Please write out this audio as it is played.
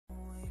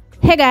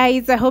Hey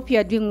guys, I hope you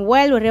are doing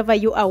well wherever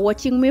you are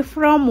watching me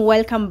from.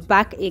 Welcome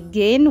back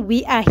again.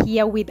 We are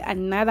here with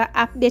another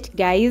update,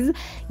 guys.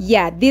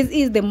 Yeah, this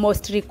is the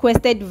most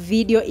requested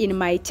video in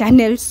my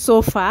channel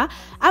so far.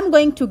 I'm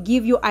going to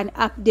give you an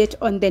update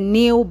on the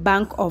new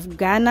Bank of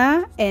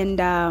Ghana. And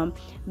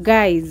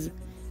guys,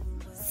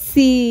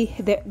 see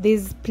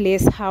this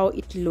place, how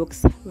it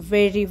looks.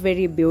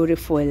 Very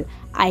beautiful.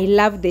 I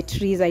love the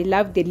trees, I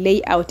love the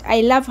layout,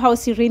 I love how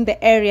serene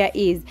the area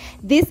is.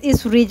 This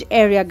is Ridge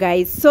area,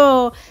 guys.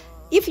 So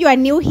if you are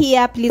new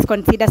here, please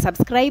consider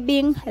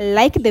subscribing,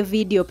 like the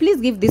video, please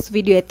give this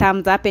video a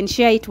thumbs up and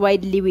share it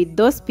widely with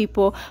those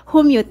people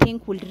whom you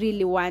think will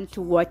really want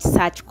to watch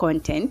such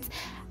content.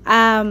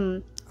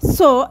 Guys,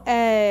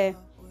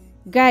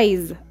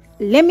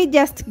 let me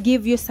just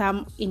give you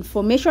some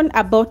information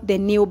about the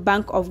new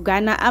Bank of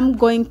Ghana. I'm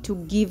going to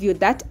give you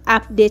that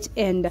update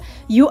and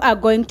you are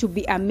going to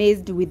be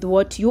amazed with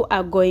what you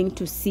are going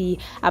to see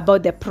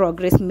about the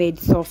progress made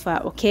so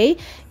far, okay?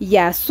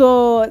 Yeah,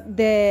 so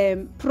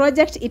the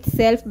project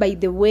itself, by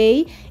the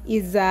way,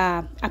 is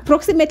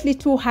approximately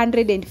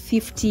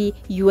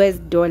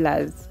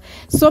 $250.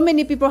 So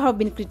many people have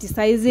been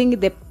criticizing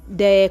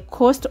the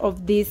cost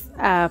of this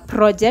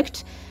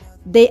project.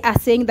 They are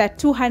saying that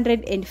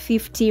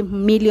 $250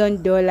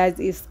 million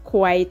is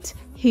quite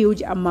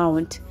huge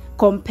amount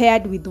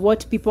compared with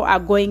what people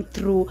are going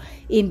through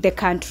in the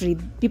country.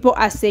 People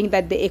are saying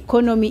that the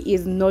economy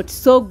is not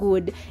so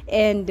good,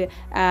 and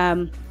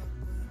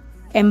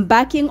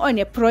embarking on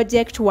a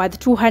project worth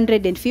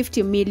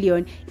 $250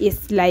 million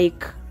is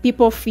like,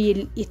 people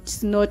feel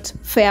it's not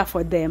fair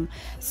for them.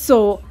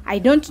 So I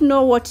don't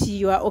know what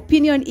your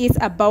opinion is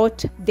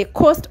about the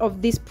cost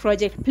of this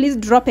project. Please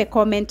drop a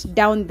comment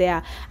down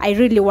there. I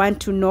really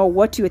want to know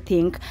what you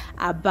think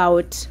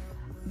about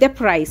the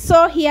price.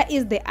 So here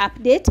is the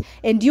update,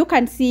 and you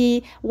can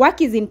see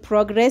work is in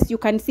progress. You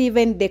can see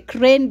even the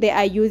crane they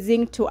are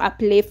using to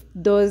uplift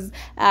those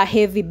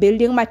heavy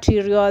building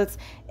materials,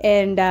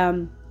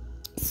 and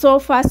so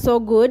far so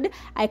good.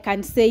 I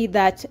can say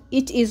that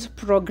it is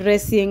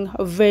progressing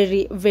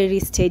very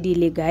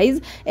steadily,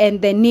 guys.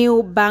 And the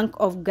new Bank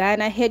of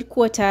Ghana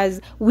headquarters,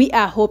 we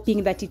are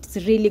hoping that it's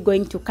really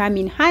going to come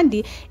in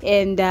handy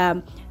and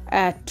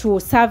to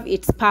serve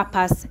its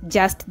purpose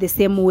just the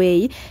same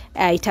way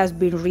it has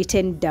been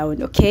written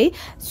down, okay?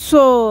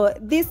 So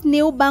this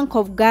new Bank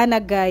of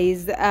Ghana,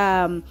 guys,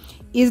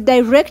 is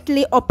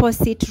directly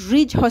opposite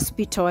Ridge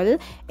Hospital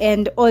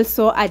and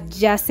also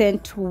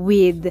adjacent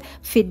with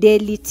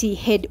Fidelity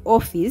head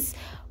office,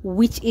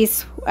 which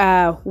is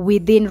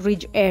within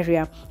Ridge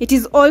area. It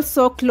is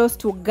also close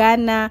to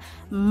Ghana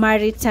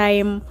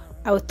Maritime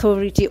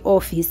Authority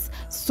office.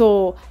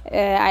 So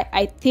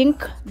I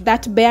think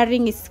that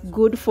bearing is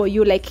good for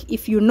you. Like,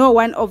 if you know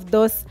one of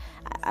those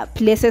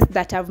places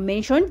that I've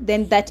mentioned,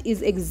 then that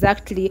is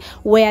exactly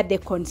where the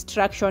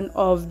construction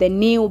of the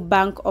new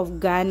Bank of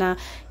Ghana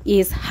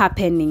is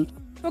happening.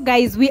 So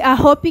guys, we are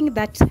hoping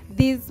that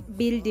this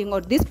building or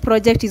this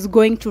project is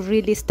going to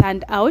really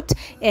stand out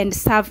and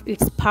serve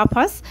its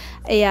purpose.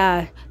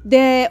 Yeah,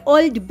 the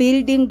old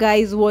building,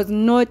 guys, was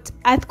not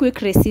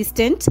earthquake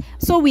resistant,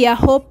 so we are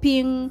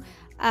hoping,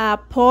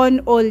 upon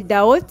all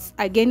doubts,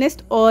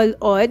 against all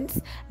odds,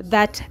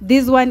 that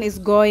this one is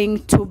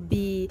going to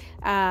be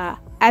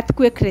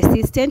earthquake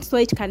resistant, so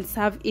it can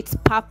serve its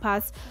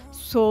purpose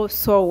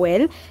so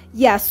well.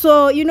 Yeah,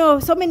 so you know,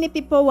 so many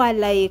people were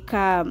like,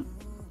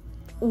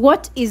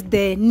 what is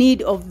the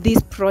need of this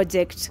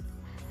project?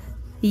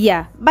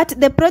 Yeah, but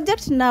the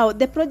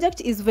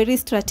project is very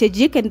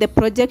strategic, and the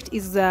project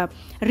is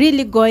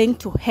really going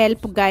to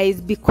help,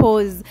 guys,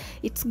 because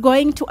it's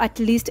going to at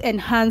least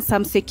enhance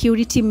some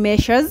security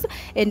measures,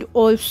 and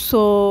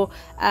also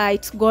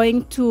it's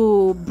going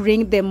to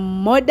bring the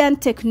modern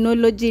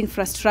technology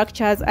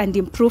infrastructures and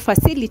improve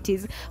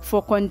facilities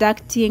for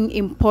conducting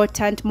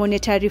important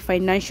monetary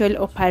financial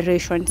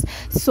operations.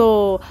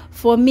 So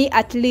for me,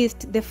 at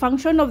least, the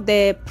function of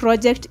the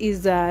project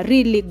is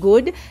really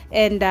good,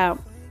 and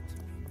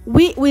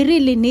we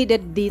really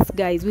needed this,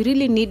 guys. We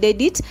really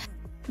needed it,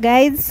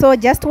 guys. So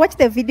just watch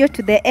the video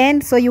to the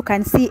end so you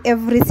can see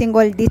every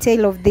single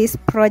detail of this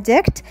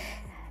project.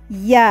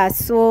 Yeah,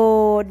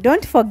 so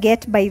don't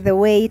forget, by the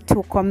way,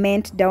 to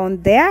comment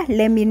down there.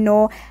 Let me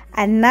know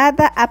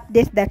another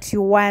update that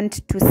you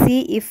want to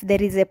see. If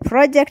there is a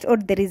project or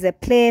there is a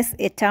place,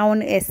 a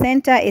town, a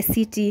center, a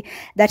city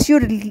that you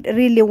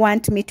really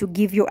want me to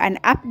give you an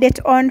update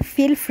on,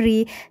 feel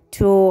free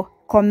to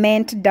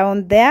comment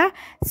down there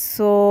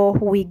so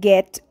we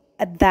get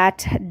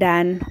that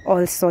done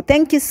also.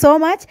 Thank you so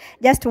much.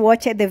 Just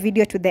watch the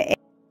video to the end.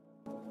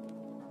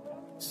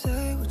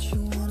 Say what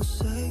you wanna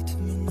say to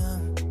me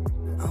now.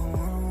 I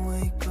wanna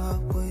wake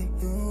up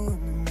with you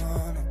in the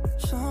morning.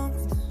 Show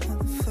me there's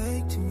nothing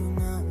fake to me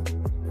now.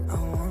 I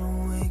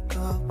wanna wake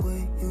up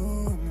with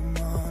you in the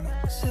morning.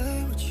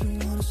 Say what you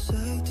wanna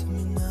say to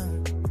me now.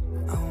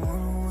 I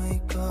wanna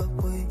wake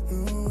up with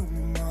you in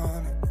the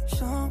morning.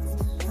 Show me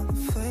there's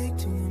nothing fake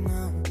to me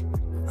now.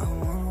 I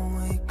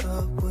wanna wake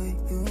up with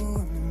you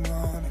in the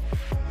morning.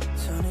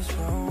 Turn this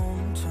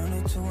room, turn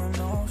it to an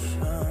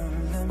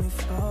ocean, let me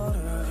float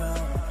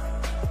around.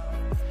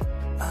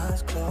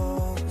 Eyes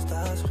closed,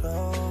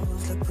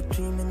 like we're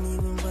dreaming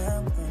even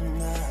when we're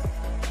not.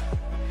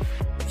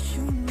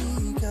 You and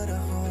me got a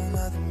whole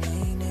lot of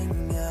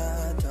meaning,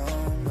 I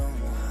don't know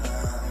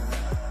how.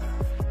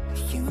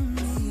 You and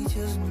me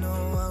just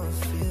know how it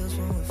feels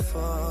when we're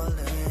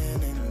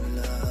falling in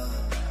love.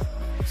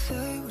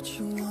 Say what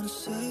you wanna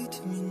say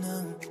to me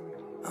now.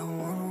 I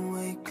wanna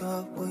wake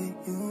up with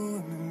you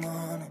in the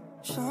morning.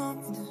 Show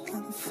me there's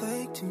nothing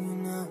fake to me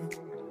now.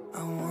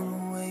 I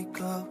wanna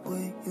wake up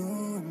with you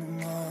in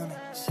the morning.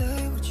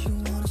 Say what you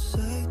wanna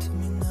say to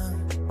me now.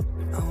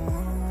 I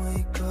wanna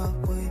wake up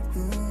with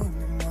you in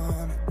the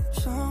morning.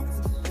 Show me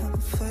there's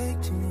nothing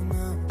fake to me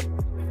now.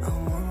 I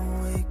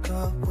wanna wake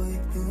up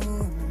with you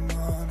in the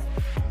morning.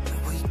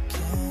 And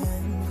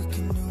we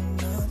can do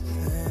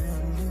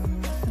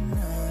nothing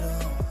at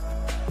all.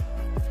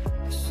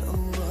 So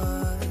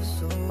what,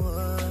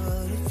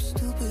 if you're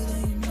stupid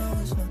then you know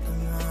there's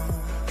nothing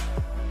wrong.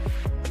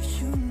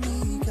 You and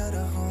me got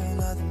a whole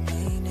lot of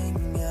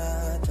meaning,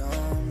 I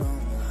don't know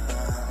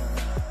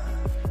how.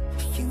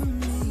 You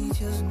and me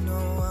just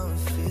know how it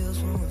feels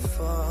when we're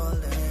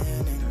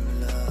falling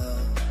in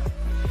love.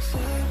 Say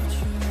what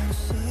you wanna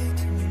say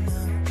to me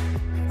now.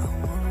 I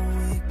wanna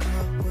wake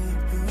up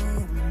with you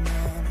in the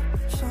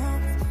morning. Show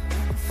me there's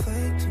nothing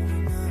fake to me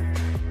now.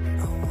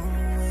 I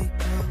wanna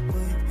wake up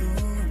with you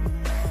in the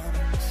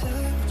morning.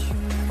 Say what you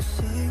wanna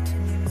say to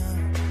me now.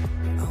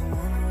 I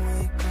wanna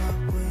wake up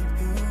with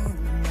you in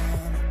the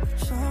morning.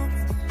 Show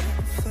me there's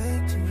nothing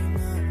fake to me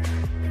now.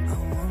 I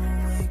wanna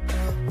wake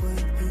up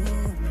with you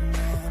in the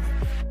morning.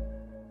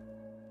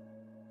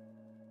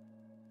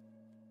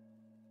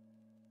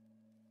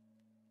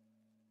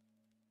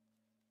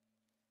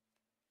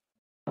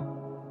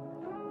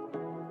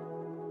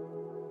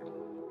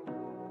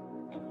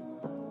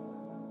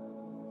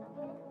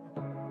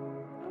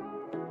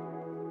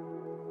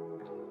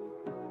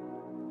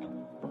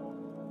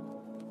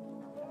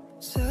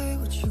 Say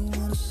what you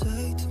wanna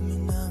say to me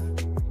now.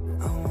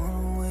 I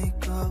wanna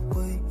wake up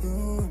with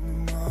you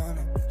in the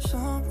morning.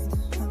 Show me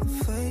there's nothing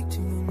fake to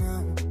me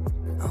now.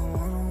 I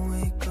wanna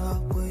wake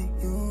up with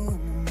you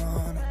in the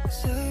morning.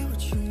 Say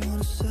what you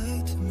wanna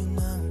say to me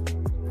now.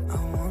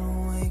 I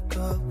wanna wake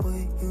up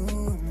with you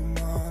in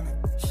the morning.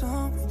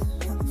 Show me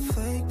there's nothing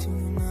fake to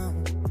me now.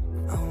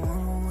 I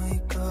wanna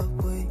wake up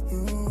with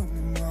you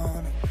in the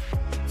morning.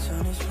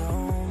 Turn this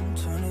room,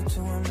 turn it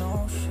to an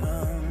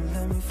ocean,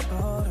 let me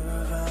float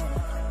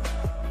around.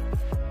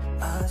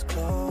 Eyes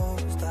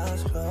closed,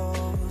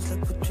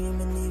 like we're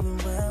dreaming even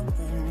when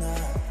we're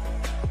not.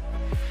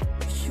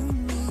 You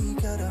and me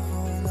got a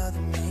whole lot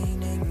of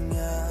meaning,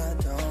 I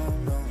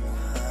don't know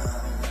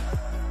how.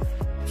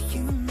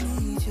 You and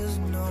me just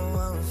know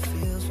how it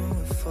feels when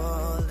we're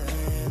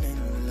falling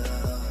in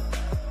love.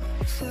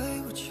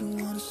 Say what you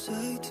wanna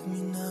say to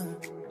me now.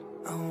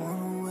 I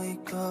wanna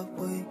wake up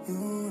with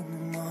you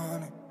in the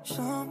morning.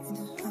 Show me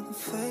there's nothing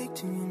fake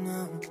to me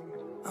now.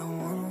 I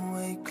wanna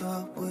wake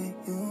up with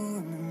you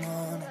in the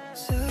morning.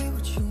 Say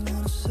what you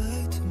wanna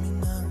say to me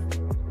now.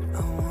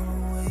 I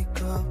wanna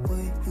wake up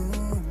with you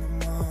in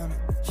the morning.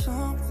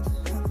 Show me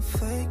there's nothing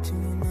fake to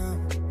me now.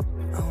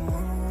 I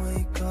wanna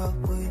wake up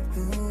with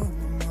you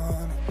in the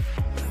morning.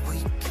 And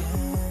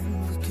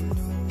we can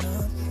do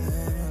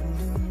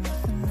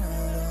nothing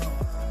at all.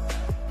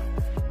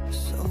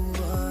 So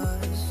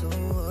what,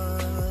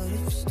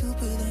 if you're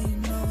stupid then you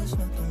know there's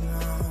nothing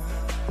wrong.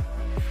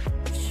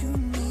 You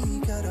and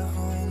me got a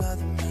whole lot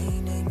of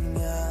meaning,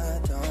 I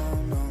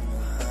don't know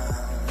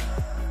how.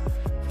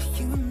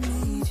 You and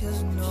me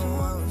just know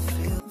how it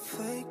feels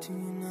fake to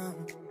me now.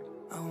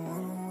 I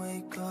wanna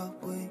wake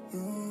up with you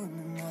in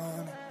the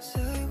morning.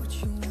 Say what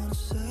you wanna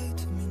say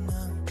to me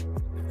now.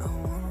 I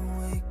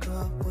wanna wake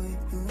up with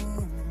you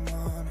in the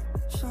morning.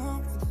 Show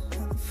me there's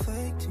nothing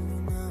fake to me.